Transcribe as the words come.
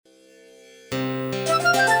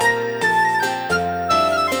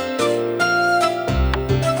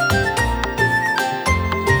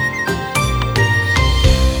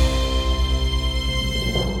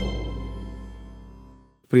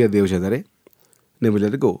ಪ್ರಿಯ ದೇವಜನರೇ,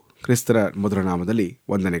 ನಿಮ್ಮೆಲ್ಲರಿಗೂ ಕ್ರಿಸ್ತರ ಮಧುರ ನಾಮದಲ್ಲಿ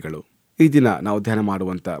ವಂದನೆಗಳು. ಈ ದಿನ ನಾವು ಧ್ಯಾನ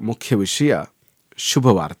ಮಾಡುವಂಥ ಮುಖ್ಯ ವಿಷಯ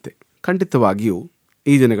ಶುಭವಾರ್ತೆ. ಖಂಡಿತವಾಗಿಯೂ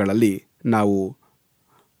ಈ ದಿನಗಳಲ್ಲಿ ನಾವು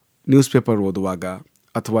ನ್ಯೂಸ್ ಪೇಪರ್ ಓದುವಾಗ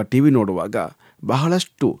ಅಥವಾ ಟಿ ವಿ ನೋಡುವಾಗ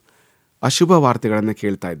ಬಹಳಷ್ಟು ಅಶುಭ ವಾರ್ತೆಗಳನ್ನು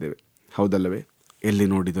ಕೇಳ್ತಾ ಇದ್ದೇವೆ, ಹೌದಲ್ಲವೇ? ಎಲ್ಲಿ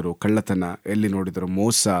ನೋಡಿದರೂ ಕಳ್ಳತನ, ಎಲ್ಲಿ ನೋಡಿದರೂ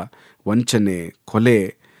ಮೋಸ, ವಂಚನೆ, ಕೊಲೆ,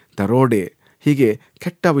 ದರೋಡೆ, ಹೀಗೆ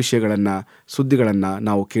ಕೆಟ್ಟ ವಿಷಯಗಳನ್ನು, ಸುದ್ದಿಗಳನ್ನು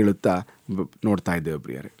ನಾವು ಕೇಳುತ್ತಾ ನೋಡ್ತಾ ಇದ್ದೇವೆ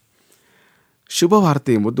ಪ್ರಿಯರೇ.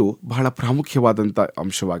 ಶುಭವಾರ್ತೆ ಎಂಬುದು ಬಹಳ ಪ್ರಾಮುಖ್ಯವಾದಂಥ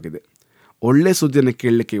ಅಂಶವಾಗಿದೆ. ಒಳ್ಳೆಯ ಸುದ್ದಿಯನ್ನು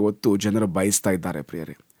ಕೇಳಲಿಕ್ಕೆ ಇವತ್ತು ಜನರು ಬಯಸ್ತಾ ಇದ್ದಾರೆ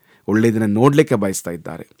ಪ್ರಿಯರೇ. ಒಳ್ಳೆಯದನ್ನು ನೋಡಲಿಕ್ಕೆ ಬಯಸ್ತಾ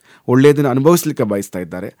ಇದ್ದಾರೆ, ಒಳ್ಳೆಯದನ್ನು ಅನುಭವಿಸಲಿಕ್ಕೆ ಬಯಸ್ತಾ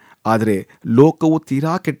ಇದ್ದಾರೆ. ಆದರೆ ಲೋಕವು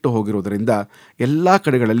ತೀರಾ ಕೆಟ್ಟು ಹೋಗಿರೋದರಿಂದ ಎಲ್ಲ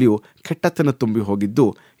ಕಡೆಗಳಲ್ಲಿಯೂ ಕೆಟ್ಟತನ ತುಂಬಿ ಹೋಗಿದ್ದು,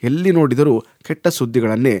 ಎಲ್ಲಿ ನೋಡಿದರೂ ಕೆಟ್ಟ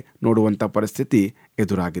ಸುದ್ದಿಗಳನ್ನೇ ನೋಡುವಂಥ ಪರಿಸ್ಥಿತಿ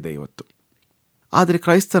ಎದುರಾಗಿದೆ ಇವತ್ತು. ಆದರೆ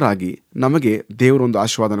ಕ್ರೈಸ್ತರಾಗಿ ನಮಗೆ ದೇವರೊಂದು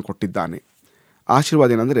ಆಶೀರ್ವಾದನ ಕೊಟ್ಟಿದ್ದಾನೆ.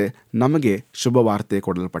 ಆಶೀರ್ವಾದ ಏನಂದರೆ, ನಮಗೆ ಶುಭವಾರ್ತೆ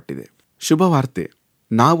ಕೊಡಲ್ಪಟ್ಟಿದೆ. ಶುಭವಾರ್ತೆ,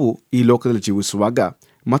 ನಾವು ಈ ಲೋಕದಲ್ಲಿ ಜೀವಿಸುವಾಗ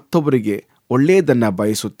ಮತ್ತೊಬ್ಬರಿಗೆ ಒಳ್ಳೆಯದನ್ನು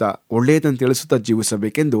ಬಯಸುತ್ತಾ, ಒಳ್ಳೆಯದನ್ನು ತಿಳಿಸುತ್ತಾ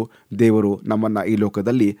ಜೀವಿಸಬೇಕೆಂದು ದೇವರು ನಮ್ಮನ್ನು ಈ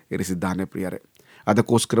ಲೋಕದಲ್ಲಿ ಇರಿಸಿದ್ದಾನೆ ಪ್ರಿಯರೇ.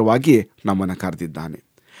 ಅದಕ್ಕೋಸ್ಕರವಾಗಿಯೇ ನಮ್ಮನ್ನು ಕರೆದಿದ್ದಾನೆ.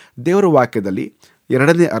 ದೇವರ ವಾಕ್ಯದಲ್ಲಿ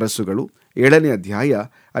 2ನೇ ಅರಸುಗಳು 7ನೇ ಅಧ್ಯಾಯ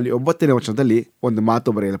ಅಲ್ಲಿ 9ನೇ ವಚನದಲ್ಲಿ ಒಂದು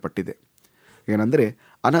ಮಾತು ಬರೆಯಲ್ಪಟ್ಟಿದೆ. ಏನಂದರೆ,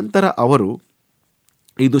 ಅನಂತರ ಅವರು,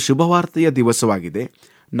 ಇದು ಶುಭವಾರ್ತೆಯ ದಿವಸವಾಗಿದೆ,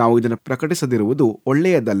 ನಾವು ಇದನ್ನು ಪ್ರಕಟಿಸದಿರುವುದು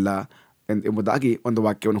ಒಳ್ಳೆಯದಲ್ಲ ಎಂಬುದಾಗಿ ಒಂದು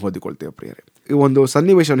ವಾಕ್ಯವನ್ನು ಓದಿಕೊಳ್ತೇವೆ ಪ್ರಿಯರೇ. ಈ ಒಂದು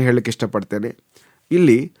ಸನ್ನಿವೇಶವನ್ನು ಹೇಳಲಿಕ್ಕೆ ಇಷ್ಟಪಡ್ತೇನೆ.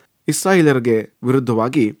 ಇಲ್ಲಿ ಇಸ್ರಾಯೇಲರಿಗೆ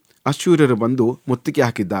ವಿರುದ್ಧವಾಗಿ ಅಶ್ಶೂರ್ಯರು ಬಂದು ಮುತ್ತಿಗೆ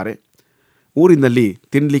ಹಾಕಿದ್ದಾರೆ. ಊರಿನಲ್ಲಿ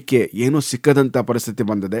ತಿನ್ನಲಿಕ್ಕೆ ಏನೂ ಸಿಕ್ಕದಂಥ ಪರಿಸ್ಥಿತಿ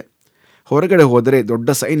ಬಂದಿದೆ. ಹೊರಗಡೆ ಹೋದರೆ ದೊಡ್ಡ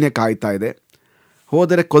ಸೈನ್ಯ ಕಾಯ್ತಾ ಇದೆ.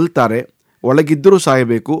 ಹೋದರೆ ಕೊಲ್ತಾರೆ, ಒಳಗಿದ್ದರೂ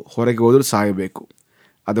ಸಾಯಬೇಕು, ಹೊರಗೆ ಹೋದರೂ ಸಾಯಬೇಕು.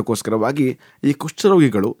 ಅದಕ್ಕೋಸ್ಕರವಾಗಿ ಈ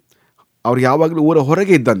ಕುಷ್ಠರೋಗಿಗಳು, ಅವರು ಯಾವಾಗಲೂ ಊರ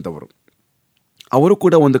ಹೊರಗೆ ಇದ್ದಂಥವರು, ಅವರು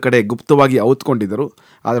ಕೂಡ ಒಂದು ಕಡೆ ಗುಪ್ತವಾಗಿ ಔತ್ಕೊಂಡಿದ್ದರು.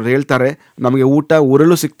 ಆದರೆ ಹೇಳ್ತಾರೆ, ನಮಗೆ ಊಟ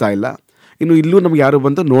ಊರಲ್ಲೂ ಸಿಗ್ತಾ ಇಲ್ಲ, ಇನ್ನು ಇಲ್ಲೂ ನಮಗೆ ಯಾರು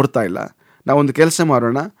ಬಂದು ನೋಡ್ತಾ ಇಲ್ಲ. ನಾವೊಂದು ಕೆಲಸ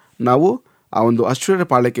ಮಾಡೋಣ, ನಾವು ಆ ಒಂದು ಅಶ್ಶೂರ್ಯರ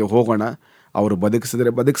ಪಾಳ್ಯಕ್ಕೆ ಹೋಗೋಣ, ಅವರು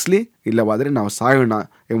ಬದುಕಿಸಿದರೆ ಬದುಕಿಸ್ಲಿ, ಇಲ್ಲವಾದರೆ ನಾವು ಸಾಯೋಣ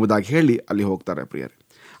ಎಂಬುದಾಗಿ ಹೇಳಿ ಅಲ್ಲಿ ಹೋಗ್ತಾರೆ ಪ್ರಿಯರೇ.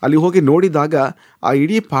 ಅಲ್ಲಿ ಹೋಗಿ ನೋಡಿದಾಗ ಆ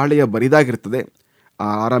ಇಡೀ ಪಾಳ್ಯ ಬರಿದಾಗಿರ್ತದೆ. ಆ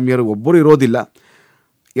ಆರಾಮ್ಯರು ಒಬ್ಬರು ಇರೋದಿಲ್ಲ.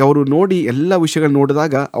 ಅವರು ನೋಡಿ ಎಲ್ಲ ವಿಷಯಗಳನ್ನ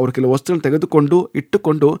ನೋಡಿದಾಗ ಅವರು ಕೆಲವು ವಸ್ತುಗಳನ್ನು ತೆಗೆದುಕೊಂಡು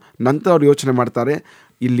ಇಟ್ಟುಕೊಂಡು ನಂತರ ಅವರು ಯೋಚನೆ ಮಾಡ್ತಾರೆ,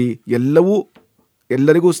 ಇಲ್ಲಿ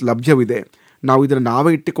ಎಲ್ಲರಿಗೂ ಲಭ್ಯವಿದೆ, ನಾವು ಇದನ್ನು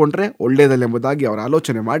ನಾವೇ ಇಟ್ಟುಕೊಂಡ್ರೆ ಒಳ್ಳೆಯದಲ್ಲ ಎಂಬುದಾಗಿ ಅವರು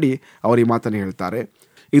ಆಲೋಚನೆ ಮಾಡಿ ಅವರು ಈ ಮಾತನ್ನು ಹೇಳ್ತಾರೆ,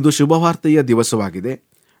 ಇದು ಶುಭವಾರ್ತೆಯ ದಿವಸವಾಗಿದೆ,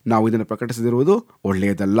 ನಾವು ಇದನ್ನು ಪ್ರಕಟಿಸದಿರುವುದು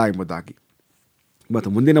ಒಳ್ಳೆಯದಲ್ಲ ಎಂಬುದಾಗಿ. ಮತ್ತು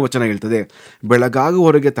ಮುಂದಿನ ವಚನ ಹೇಳ್ತದೆ,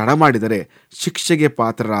 ಬೆಳಗಾಗುವವರೆಗೆ ತಡ ಮಾಡಿದರೆ ಶಿಕ್ಷೆಗೆ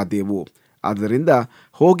ಪಾತ್ರರಾದೆವು, ಆದ್ದರಿಂದ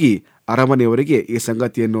ಹೋಗಿ ಅರಮನೆಯವರಿಗೆ ಈ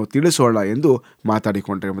ಸಂಗತಿಯನ್ನು ತಿಳಿಸೋಣ ಎಂದು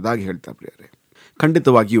ಮಾತಾಡಿಕೊಂಡ್ರೆ ಎಂಬುದಾಗಿ ಹೇಳ್ತಾರೆ ಪ್ರಿಯರೇ.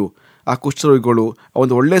 ಖಂಡಿತವಾಗಿಯೂ ಆ ಕುಷ್ಠರೋಗಿಗಳು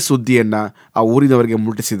ಒಂದು ಒಳ್ಳೆಯ ಸುದ್ದಿಯನ್ನು ಆ ಊರಿನವರಿಗೆ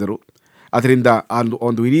ಮುಟ್ಟಿಸಿದರು. ಅದರಿಂದ ಆ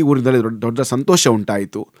ಒಂದು ಇಡೀ ಊರಿನಲ್ಲಿ ದೊಡ್ಡ ಸಂತೋಷ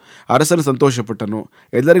ಉಂಟಾಯಿತು. ಅರಸನು ಸಂತೋಷಪಟ್ಟನು,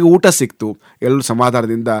 ಎಲ್ಲರಿಗೂ ಊಟ ಸಿಕ್ತು. ಎಲ್ಲರೂ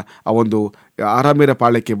ಸಮಾಧಾನದಿಂದ ಆ ಒಂದು ಆರಾಮ್ಯರ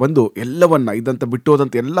ಪಾಳ್ಯಕ್ಕೆ ಬಂದು ಎಲ್ಲವನ್ನ ಇದ್ದಂಥ ಬಿಟ್ಟು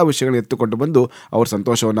ಹೋದಂಥ ಎಲ್ಲ ವಿಷಯಗಳನ್ನು ಎತ್ತುಕೊಂಡು ಬಂದು ಅವರು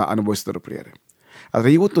ಸಂತೋಷವನ್ನು ಅನುಭವಿಸಿದರು ಪ್ರಿಯರೇ. ಆದರೆ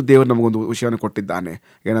ಇವತ್ತು ದೇವರು ನಮಗೊಂದು ವಿಷಯವನ್ನು ಕೊಟ್ಟಿದ್ದಾನೆ.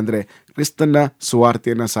 ಏನಂದರೆ, ಕ್ರಿಸ್ತನ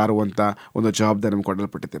ಸುವಾರ್ತೆಯನ್ನು ಸಾರುವಂಥ ಒಂದು ಜವಾಬ್ದಾರಿ ನಮಗೆ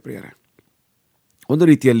ಕೊಡಲ್ಪಟ್ಟಿದೆ ಪ್ರಿಯರೇ. ಒಂದು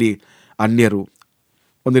ರೀತಿಯಲ್ಲಿ ಅನ್ಯರು,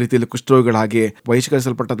 ಒಂದು ರೀತಿಯಲ್ಲಿ ಕುಷ್ಠರೋಗಿಗಳ ಹಾಗೆ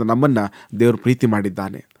ಬಹಿಷ್ಕರಿಸಲ್ಪಟ್ಟಂಥ ನಮ್ಮನ್ನು ದೇವರು ಪ್ರೀತಿ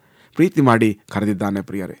ಮಾಡಿದ್ದಾನೆ, ಪ್ರೀತಿ ಮಾಡಿ ಕರೆದಿದ್ದಾನೆ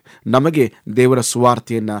ಪ್ರಿಯರೇ. ನಮಗೆ ದೇವರ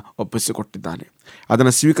ಸುವಾರ್ತೆಯನ್ನು ಒಪ್ಪಿಸಿಕೊಟ್ಟಿದ್ದಾನೆ.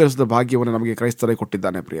 ಅದನ್ನು ಸ್ವೀಕರಿಸಿದ ಭಾಗ್ಯವನ್ನು ನಮಗೆ ಕ್ರೈಸ್ತರಿಗೆ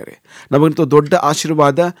ಕೊಟ್ಟಿದ್ದಾನೆ ಪ್ರಿಯರೇ. ನಮಗಂತೂ ದೊಡ್ಡ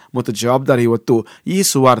ಆಶೀರ್ವಾದ ಮತ್ತು ಜವಾಬ್ದಾರಿ ಇವತ್ತು ಈ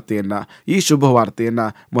ಸುವಾರ್ತೆಯನ್ನು, ಈ ಶುಭವಾರ್ತೆಯನ್ನು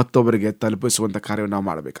ಮತ್ತೊಬ್ಬರಿಗೆ ತಲುಪಿಸುವಂಥ ಕಾರ್ಯವನ್ನು ನಾವು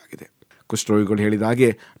ಮಾಡಬೇಕಾಗಿದೆ. ಕುಷ್ಠರೋಗಿಗಳು ಹೇಳಿದ ಹಾಗೆ,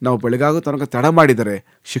 ನಾವು ಬೆಳಗಾಗೋ ತನಕ ತಡ ಮಾಡಿದರೆ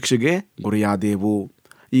ಶಿಕ್ಷೆಗೆ ಗುರಿಯಾದೆವು.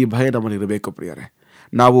 ಈ ಭಯ ನಮ್ಮಲ್ಲಿರಬೇಕು ಪ್ರಿಯರೇ.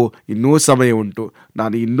 ನಾವು ಇನ್ನೂ ಸಮಯ ಉಂಟು,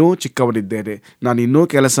 ನಾನು ಇನ್ನೂ ಚಿಕ್ಕವನಿದ್ದೇನೆ, ನಾನು ಇನ್ನೂ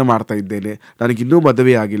ಕೆಲಸ ಮಾಡ್ತಾ ಇದ್ದೇನೆ, ನನಗಿನ್ನೂ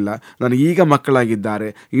ಮದುವೆ ಆಗಿಲ್ಲ, ನನಗೀಗ ಮಕ್ಕಳಾಗಿದ್ದಾರೆ,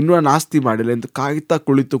 ಇನ್ನೂ ನಾನು ಆಸ್ತಿ ಮಾಡಿಲ್ಲ ಎಂದು ಕಾಯ್ತಾ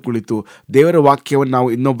ಕುಳಿತು ದೇವರ ವಾಕ್ಯವನ್ನು ನಾವು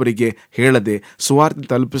ಇನ್ನೊಬ್ಬರಿಗೆ ಹೇಳದೆ ಸುವಾರ್ತೆ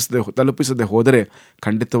ತಲುಪಿಸದೆ ಹೋದರೆ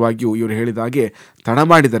ಖಂಡಿತವಾಗಿಯೂ ಇವರು ಹೇಳಿದ ಹಾಗೆ ತಡ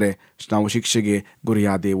ಮಾಡಿದರೆ ನಾವು ಶಿಕ್ಷೆಗೆ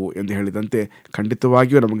ಗುರಿಯಾದೆವು ಎಂದು ಹೇಳಿದಂತೆ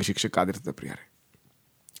ಖಂಡಿತವಾಗಿಯೂ ನಮಗೆ ಶಿಕ್ಷೆ ಕಾದಿರ್ತದೆ ಪ್ರಿಯರೇ.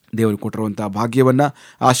 ದೇವರು ಕೊಟ್ಟಿರುವಂಥ ಭಾಗ್ಯವನ್ನು,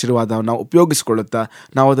 ಆಶೀರ್ವಾದವನ್ನು ನಾವು ಉಪಯೋಗಿಸಿಕೊಳ್ಳುತ್ತಾ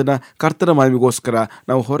ನಾವು ಅದನ್ನು ಕರ್ತನ ಮಹಿಮೆಗೋಸ್ಕರ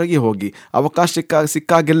ನಾವು ಹೊರಗೆ ಹೋಗಿ ಅವಕಾಶ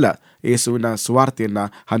ಸಿಕ್ಕಾಗೆಲ್ಲ ಯೇಸುವಿನ ಸುವಾರ್ತೆಯನ್ನು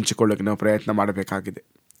ಹಂಚಿಕೊಳ್ಳೋಕೆ ನಾವು ಪ್ರಯತ್ನ ಮಾಡಬೇಕಾಗಿದೆ.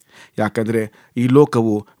 ಯಾಕಂದರೆ ಈ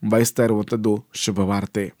ಲೋಕವು ಬಯಸ್ತಾ ಇರುವಂಥದ್ದು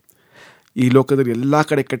ಶುಭವಾರ್ತೆ. ಈ ಲೋಕದಲ್ಲಿ ಎಲ್ಲ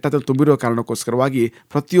ಕಡೆ ಕೆಟ್ಟತನ ತುಂಬಿರುವ ಕಾರಣಕ್ಕೋಸ್ಕರವಾಗಿ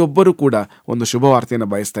ಪ್ರತಿಯೊಬ್ಬರೂ ಕೂಡ ಒಂದು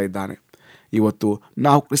ಶುಭವಾರ್ತೆಯನ್ನು ಬಯಸ್ತಾ ಇದ್ದಾನೆ. ಇವತ್ತು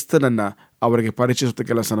ನಾವು ಕ್ರಿಸ್ತನನ್ನು ಅವರಿಗೆ ಪರಿಚಯಿಸುವ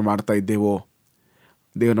ಕೆಲಸವನ್ನು ಮಾಡ್ತಾ ಇದ್ದೇವೋ?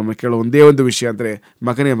 ದೇವರು ನಮಗೆ ಕೇಳೋ ಒಂದೇ ಒಂದು ವಿಷಯ ಅಂದರೆ,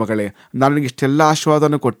 ಮಗನೇ ಮಗಳೇ, ನಾನು ನಿನಗೆ ಇಷ್ಟೆಲ್ಲ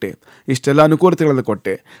ಆಶೀರ್ವಾದವನ್ನು ಕೊಟ್ಟೆ, ಇಷ್ಟೆಲ್ಲ ಅನುಕೂಲತೆಗಳನ್ನು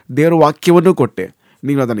ಕೊಟ್ಟೆ, ದೇವರ ವಾಕ್ಯವನ್ನು ಕೊಟ್ಟೆ,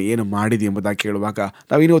 ನೀನು ಅದನ್ನು ಏನು ಮಾಡಿದೆ ಎಂಬುದಾಗಿ ಕೇಳುವಾಗ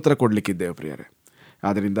ನಾವೇನೂ ಉತ್ತರ ಕೊಡಲಿಕ್ಕಿದ್ದೇವೆ ಪ್ರಿಯರೇ.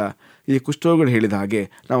 ಆದ್ದರಿಂದ ಈ ಕುಷ್ಠರೋಗಿಗಳು ಹೇಳಿದ ಹಾಗೆ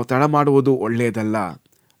ನಾವು ತಡ ಮಾಡುವುದು ಒಳ್ಳೆಯದಲ್ಲ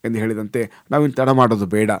ಎಂದು ಹೇಳಿದಂತೆ ನಾವಿನ್ನು ತಡ ಮಾಡೋದು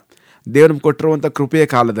ಬೇಡ. ದೇವರು ಕೊಟ್ಟಿರುವಂಥ ಕೃಪೆಯ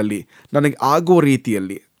ಕಾಲದಲ್ಲಿ ನನಗೆ ಆಗೋ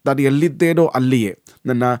ರೀತಿಯಲ್ಲಿ ನಾನು ಎಲ್ಲಿದ್ದೇನೋ ಅಲ್ಲಿಯೇ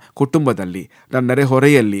ನನ್ನ ಕುಟುಂಬದಲ್ಲಿ, ನನ್ನ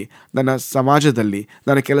ನೆರೆಹೊರೆಯಲ್ಲಿ, ನನ್ನ ಸಮಾಜದಲ್ಲಿ,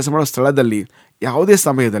 ನನ್ನ ಕೆಲಸ ಮಾಡೋ ಸ್ಥಳದಲ್ಲಿ, ಯಾವುದೇ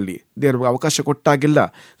ಸಮಯದಲ್ಲಿ ದೇವರು ಅವಕಾಶ ಕೊಟ್ಟಾಗಿಲ್ಲ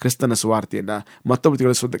ಕ್ರಿಸ್ತನ ಸುವಾರ್ತೆಯನ್ನು ಮತ್ತೊಬ್ಬರು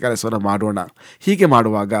ತಿಳಿಸುವಂಥ ಕೆಲಸವನ್ನು ಮಾಡೋಣ. ಹೀಗೆ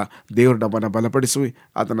ಮಾಡುವಾಗ ದೇವರು ನಮ್ಮನ್ನು ಬಲಪಡಿಸಿ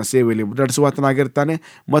ಆತನ ಸೇವೆಯಲ್ಲಿ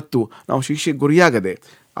ಮುನ್ನಡೆಸುವಾತನಾಗಿರ್ತಾನೆ ಮತ್ತು ನಾವು ಶಿಕ್ಷೆಗೆ ಗುರಿಯಾಗದೆ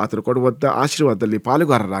ಆತನು ಕೊಡುವಂಥ ಆಶೀರ್ವಾದದಲ್ಲಿ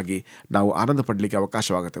ಪಾಲುಗಾರರಾಗಿ ನಾವು ಆನಂದ ಪಡಲಿಕ್ಕೆ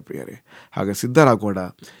ಅವಕಾಶವಾಗುತ್ತೆ ಪ್ರಿಯರೇ. ಹಾಗೆ ಸಿದ್ಧರಾಗೋಣ,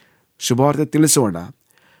 ಶುಭವಾರ್ತೆ ತಿಳಿಸೋಣ.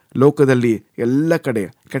 ಲೋಕದಲ್ಲಿ ಎಲ್ಲ ಕಡೆ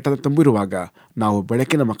ಕೆಟ್ಟದ ತುಂಬಿರುವಾಗ ನಾವು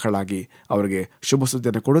ಬೆಳಕಿನ ಮಕ್ಕಳಾಗಿ ಅವರಿಗೆ ಶುಭ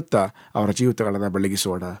ಸುದ್ದಿಯನ್ನು ಕೊಡುತ್ತಾ ಅವರ ಜೀವಿತಗಳನ್ನು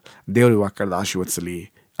ಬೆಳಗಿಸೋಣ. ದೇವರ ವಾಕ್ಯದ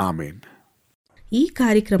ಆಶೀರ್ವದಿಸಲಿ. ಆಮೇನ್. ಈ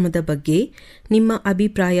ಕಾರ್ಯಕ್ರಮದ ಬಗ್ಗೆ ನಿಮ್ಮ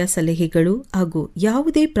ಅಭಿಪ್ರಾಯ, ಸಲಹೆಗಳು ಹಾಗೂ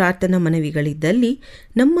ಯಾವುದೇ ಪ್ರಾರ್ಥನಾ ಮನವಿಗಳಿದ್ದಲ್ಲಿ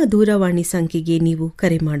ನಮ್ಮ ದೂರವಾಣಿ ಸಂಖ್ಯೆಗೆ ನೀವು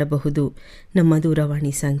ಕರೆ ಮಾಡಬಹುದು. ನಮ್ಮ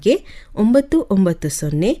ದೂರವಾಣಿ ಸಂಖ್ಯೆ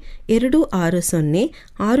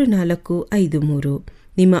 9902606453.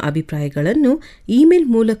 ನಿಮ್ಮ ಅಭಿಪ್ರಾಯಗಳನ್ನು ಇಮೇಲ್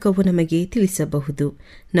ಮೂಲಕವೂ ನಮಗೆ ತಿಳಿಸಬಹುದು.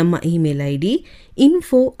 ನಮ್ಮ ಇಮೇಲ್ ID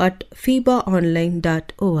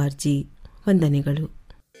info@fibaonline.org. ವಂದನೆಗಳು.